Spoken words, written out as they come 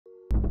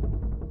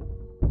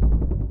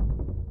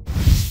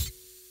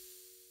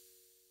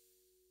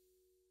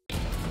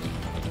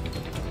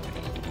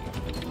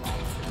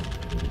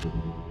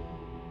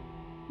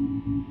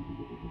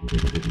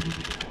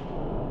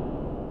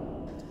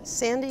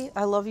Sandy,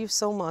 I love you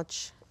so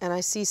much, and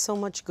I see so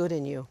much good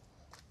in you.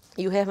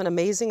 You have an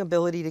amazing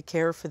ability to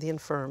care for the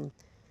infirm.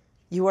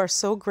 You are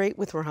so great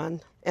with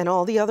Ron and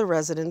all the other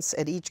residents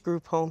at each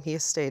group home he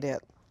has stayed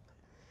at.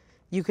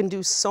 You can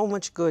do so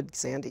much good,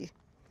 Sandy.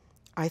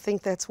 I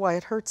think that's why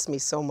it hurts me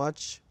so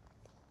much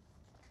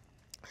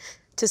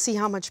to see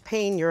how much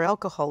pain your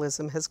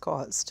alcoholism has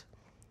caused.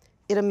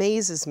 It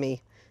amazes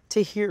me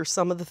to hear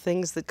some of the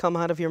things that come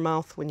out of your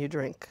mouth when you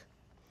drink.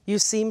 You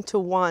seem to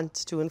want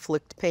to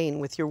inflict pain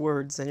with your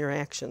words and your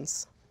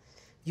actions.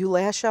 You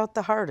lash out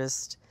the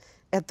hardest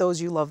at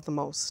those you love the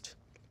most.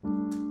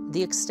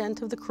 The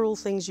extent of the cruel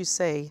things you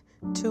say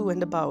to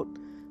and about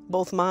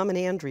both Mom and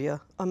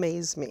Andrea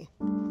amaze me.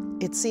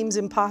 It seems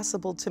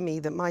impossible to me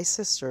that my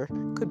sister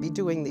could be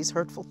doing these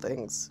hurtful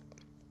things.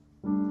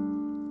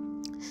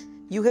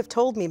 You have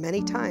told me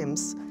many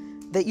times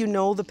that you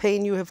know the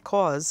pain you have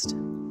caused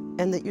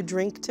and that you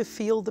drink to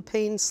feel the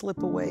pain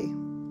slip away.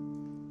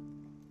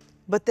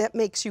 But that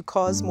makes you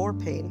cause more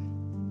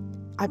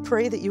pain. I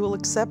pray that you will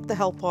accept the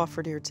help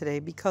offered here today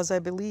because I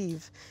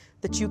believe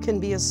that you can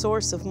be a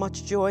source of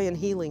much joy and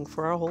healing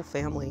for our whole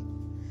family.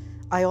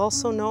 I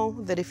also know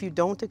that if you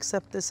don't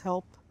accept this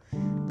help,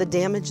 the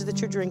damage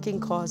that your drinking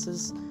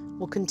causes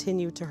will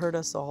continue to hurt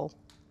us all,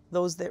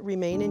 those that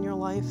remain in your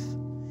life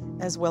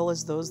as well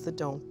as those that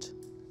don't.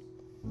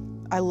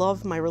 I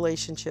love my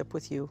relationship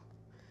with you,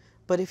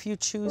 but if you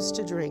choose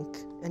to drink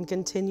and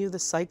continue the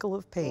cycle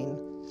of pain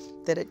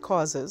that it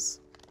causes,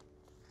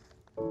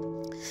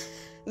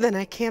 then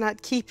I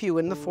cannot keep you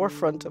in the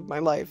forefront of my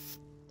life.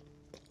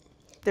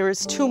 There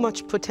is too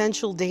much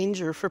potential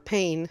danger for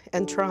pain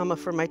and trauma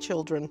for my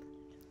children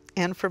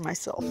and for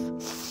myself.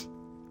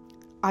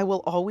 I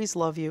will always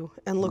love you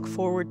and look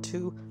forward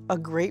to a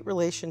great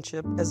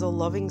relationship as a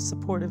loving,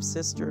 supportive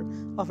sister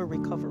of a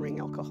recovering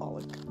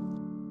alcoholic.